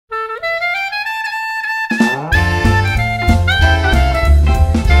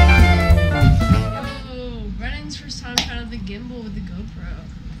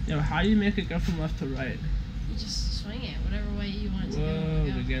Yo, how do you make it go from left to right? You just swing it, whatever way you want it to go. Whoa,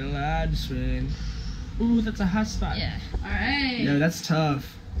 we get a loud swing. Ooh, that's a hot spot. Yeah. Alright. Yo, that's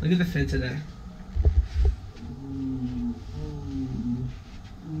tough. Look at the fit today.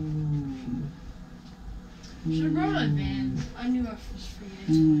 Should have brought my bands. I knew I was free.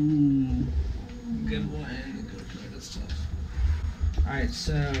 Good one. Good. That's tough. Alright,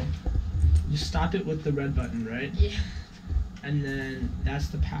 so you stop it with the red button, right? Yeah. And then that's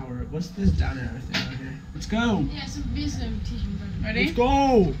the power. What's this down arrow thing out here? Let's go. Yeah, so basically I'm teaching breakfast. Ready? Let's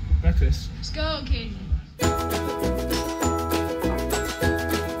go. Breakfast. Let's go, Katie.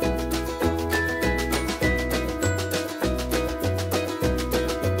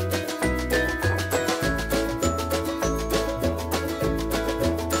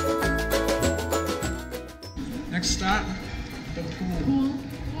 Next stop, the pool.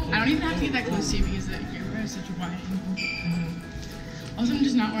 I don't even have to get that close to you because your hair is such a wide angle. Also, I'm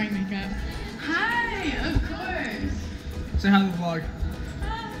just not wearing makeup. Hi, of course. Say hi to the vlog.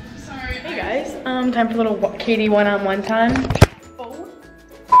 Sorry. Hey guys, time for a little Katie one-on-one time. Oh,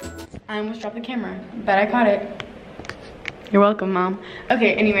 I almost dropped the camera, but I caught it. You're welcome, Mom.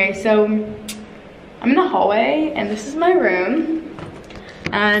 Okay, anyway, so I'm in the hallway, and this is my room,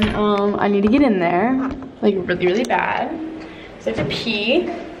 and I need to get in there, like really, really bad. So I have to pee,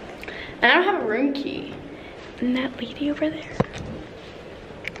 and I don't have a room key. And that lady over there,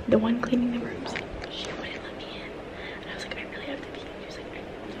 the one cleaning the rooms, she wouldn't let me in. And I was like, I really have to pee. She was like,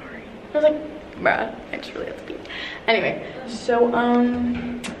 I'm sorry. I was like, bruh, I just really have to pee. Anyway, so all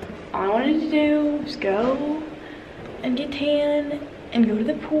I wanted to do was go and get tan and go to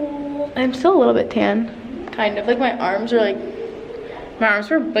the pool. I'm still a little bit tan, kind of. Like my arms were like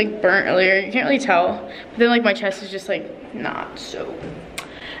burnt earlier. You can't really tell. But then like my chest is just like not so.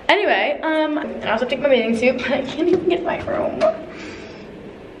 Anyway, and I also take my bathing suit, but I can't even get in my room.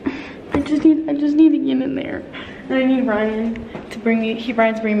 I just need to get in there. And I need Ryan to bring me,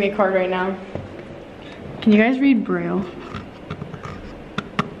 Ryan's bringing me a card right now. Can you guys read Braille?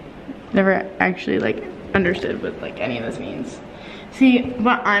 Never actually like understood what like any of this means. See,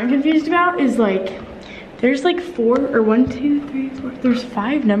 what I'm confused about is like, there's like 1, 2, 3, 4, there's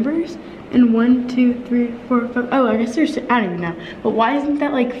 5 numbers. And 1, 2, 3, 4, 5. Oh, I guess there's, I don't even know. But why isn't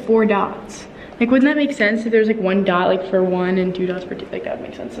that like 4 dots? Like, wouldn't that make sense if there's like 1 dot like for 1 and 2 dots for 2? Like, that would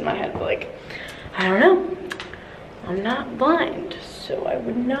make sense in my head. But like, I don't know. I'm not blind, so I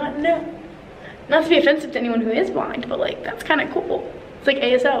would not know. Not to be offensive to anyone who is blind, but like, that's kind of cool. It's like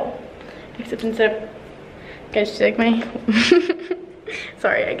ASL. Except instead of, guys, do you like my,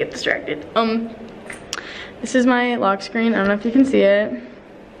 sorry, I get distracted. This is my lock screen. I don't know if you can see it.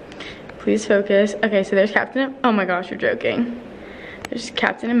 Please focus. Okay, so there's Captain, oh my gosh, you're joking. There's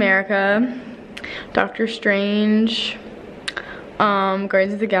Captain America, Doctor Strange,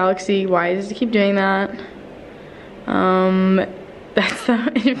 Guardians of the Galaxy. Why does it keep doing that? That's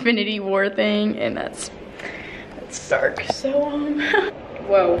the Infinity War thing, and that's Stark. So,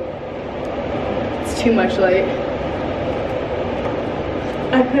 whoa. It's too much light.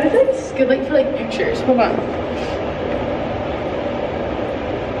 I kind of think this is good like for like pictures. Hold on.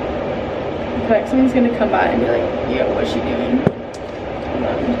 Like someone's gonna come by and be like, yo, what's she doing? Hold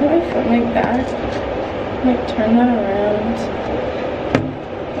on, put my phone like that. Like turn that around.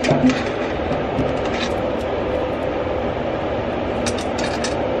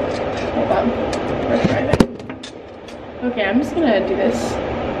 Hold on. We're driving. Okay, I'm just gonna do this.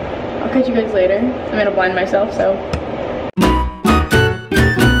 I'll catch you guys later. I'm gonna blind myself, so.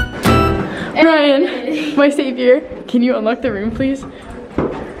 Ryan, my savior, can you unlock the room, please?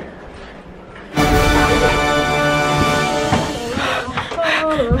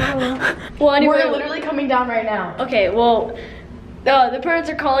 Well, anyway, we're literally coming down right now. Okay, well, the parents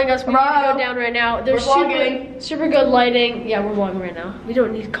are calling us. We need to go down right now. There's super good lighting. Yeah, we're vlogging right now. We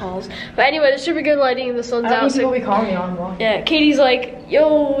don't need calls. But anyway, there's super good lighting. The sun's out. People be calling me on vlog. Yeah, Katie's like,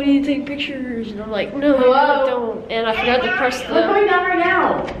 yo, we need to take pictures. And I'm like, no, I don't. And I forgot to press the. We're coming down right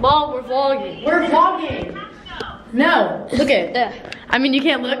now. Mom, we're vlogging. We're vlogging. No, look at it. I mean, you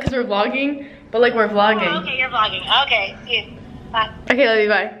can't look because we're vlogging, but like we're vlogging. Oh, okay, you're vlogging. Okay, see you. Bye. Okay, love you,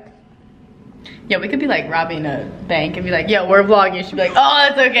 bye. Yeah, we could be like robbing a bank and be like, yo, we're vlogging. She'd be like, oh,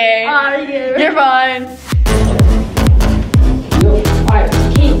 that's okay. Yeah. You're fine.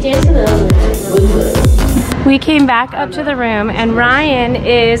 We came back up to the room and Ryan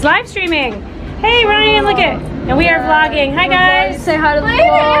is live streaming. Hey Ryan, look it. And we are vlogging. Hi guys. Say hi to the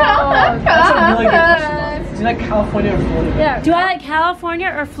vlog. That's a really good question. Do you like California or Florida? Yeah. Do I like California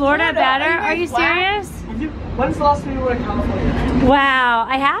or Florida better? Are you serious? When's the last time you were in California? Wow,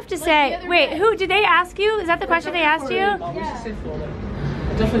 I have to say, wait, who did they ask you? Is that the question they asked you? We should say Florida.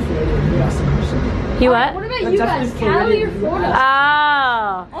 definitely Florida. You asked the question. You what? What about you guys? Cali or Florida? Oh.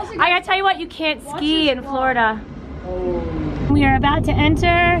 I gotta tell you what, you can't ski in Florida. We are about to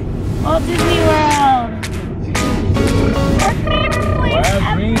enter Walt Disney World. Our favorite place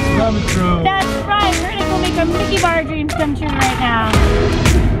ever. Dreams coming true. That's right, we're gonna go make our Mickey Bar dreams come true right now.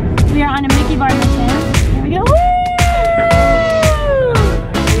 We are on a Mickey Bar mission. Here we go. Woo!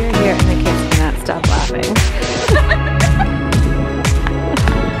 We're here and the kids cannot stop laughing.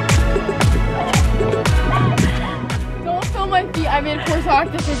 Don't film my feet. I made a poor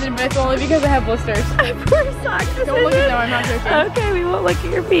sock decision, but it's only because I have blisters. Poor sock decision. Don't look at them, I'm not joking. Okay, we won't look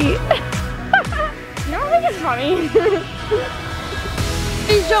at your feet. You don't think it's funny?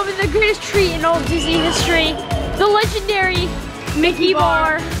 Ladies and gentlemen, the greatest treat in all of Disney history, the legendary Mickey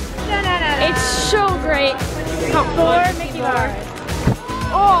Bar. It's so great. For Mickey Bar.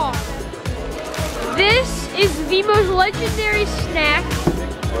 Oh, this is the most legendary snack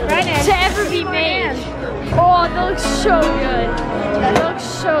to ever be made. Oh, that looks so good. That looks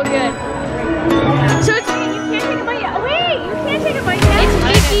so good. So it's You can't take a bite yet. Wait, you can't take a bite yet.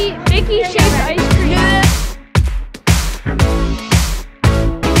 it's Mickey shaped ice cream.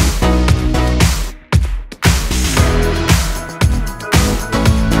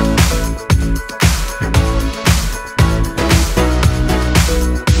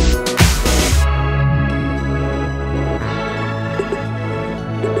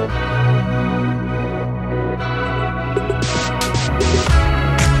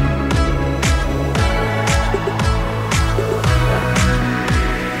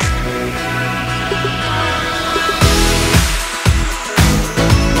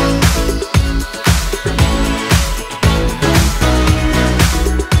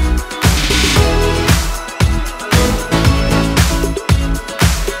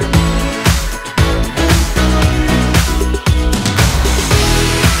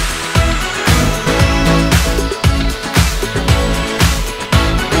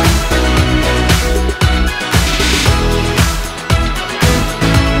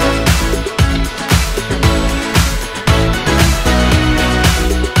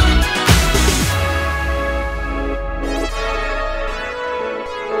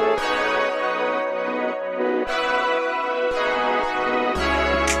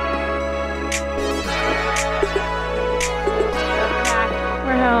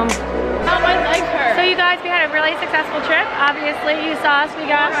 We had a really successful trip. Obviously, you saw us. We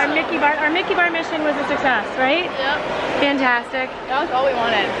got our Mickey Bar. Our Mickey Bar mission was a success, right? Yep. Fantastic. That was all we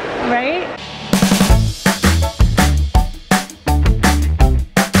wanted. Right?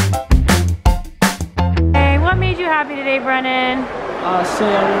 Hey, what made you happy today, Brennan? Seeing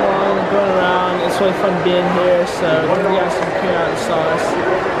everyone going around. It's really fun being here. So thank you guys for coming out and saw us.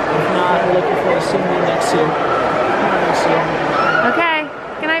 If not, we're looking forward to seeing you next year. Okay.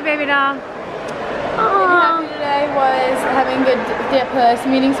 Good night, baby doll. Happy today was having a good dip,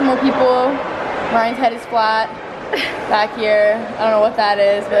 meeting some more people. Ryan's head is flat back here. I don't know what that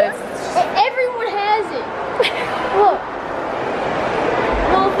is, but it's... Everyone has it. Look.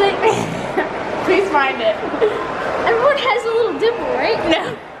 Little thing. Please find it. Everyone has a little dimple, right?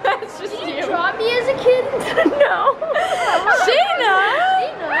 No, that's just Did you. you draw me as a kid? No. Shayna!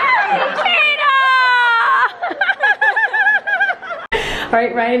 All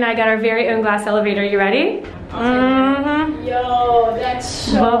right, Ryan and I got our very own glass elevator. You ready? Mm-hmm. Yo, that's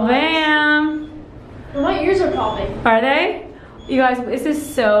so Well, bam. My ears are popping. Are they? You guys, this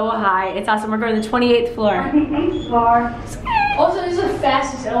is so high. It's awesome. We're going to the 28th floor. Also, this is the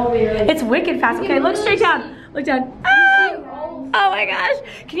fastest elevator. It's wicked fast. Okay, look straight down. Look down. Oh my gosh.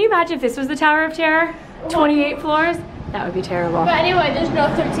 Can you imagine if this was the Tower of Terror? 28 floors? That would be terrible. But anyway, there's no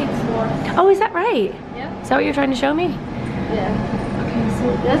 13th floor. Oh, is that right? Yeah. Is that what you're trying to show me? Yeah.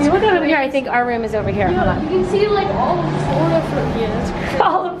 That's Look over here. I think our room is over here. Hold You on. can see like all of Florida from here. That's crazy.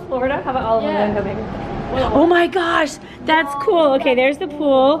 All of Florida? How about all of Yeah. Orlando, maybe? Oh my gosh, that's cool. Okay, there's the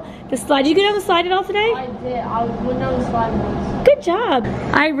pool. The slide. Did you get on the slide at all today? I did. I went on the slide once. Good job.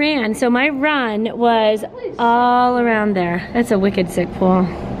 I ran, so my run was all around there. That's a wicked sick pool.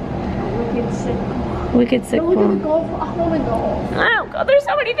 Wicked sick. Wicked sick Look at the pool. golf. I want to golf. Oh God, there's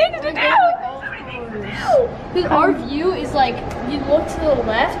so many things to do. Because our view is like, you look to the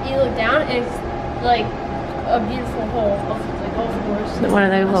left, you look down, and it's like a beautiful hole of the golf course. One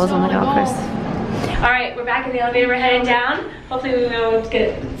of the holes on the So golf golf. course. All right, we're back in the elevator. We're heading down. Hopefully we won't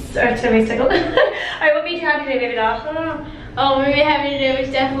get our tummies tickled. All right, what made you happy today, baby doll? Oh, what made me happy today was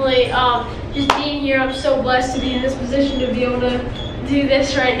definitely just being here. I'm so blessed to be in this position to be able to do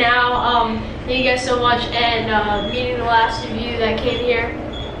this right now. Thank you guys so much, and meeting the last of you that came here.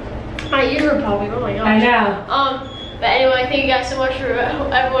 My ears are popping. Oh my gosh. I know. But anyway, thank you guys so much for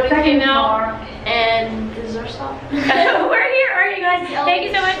everyone who came out. And this is our stop. We're here. All right, you guys. Thank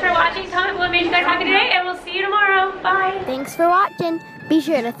you so much for watching. Comment below, make sure you guys happy today, and we'll see you tomorrow. Bye. Thanks for watching. Be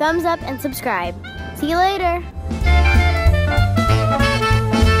sure to thumbs up and subscribe. See you later.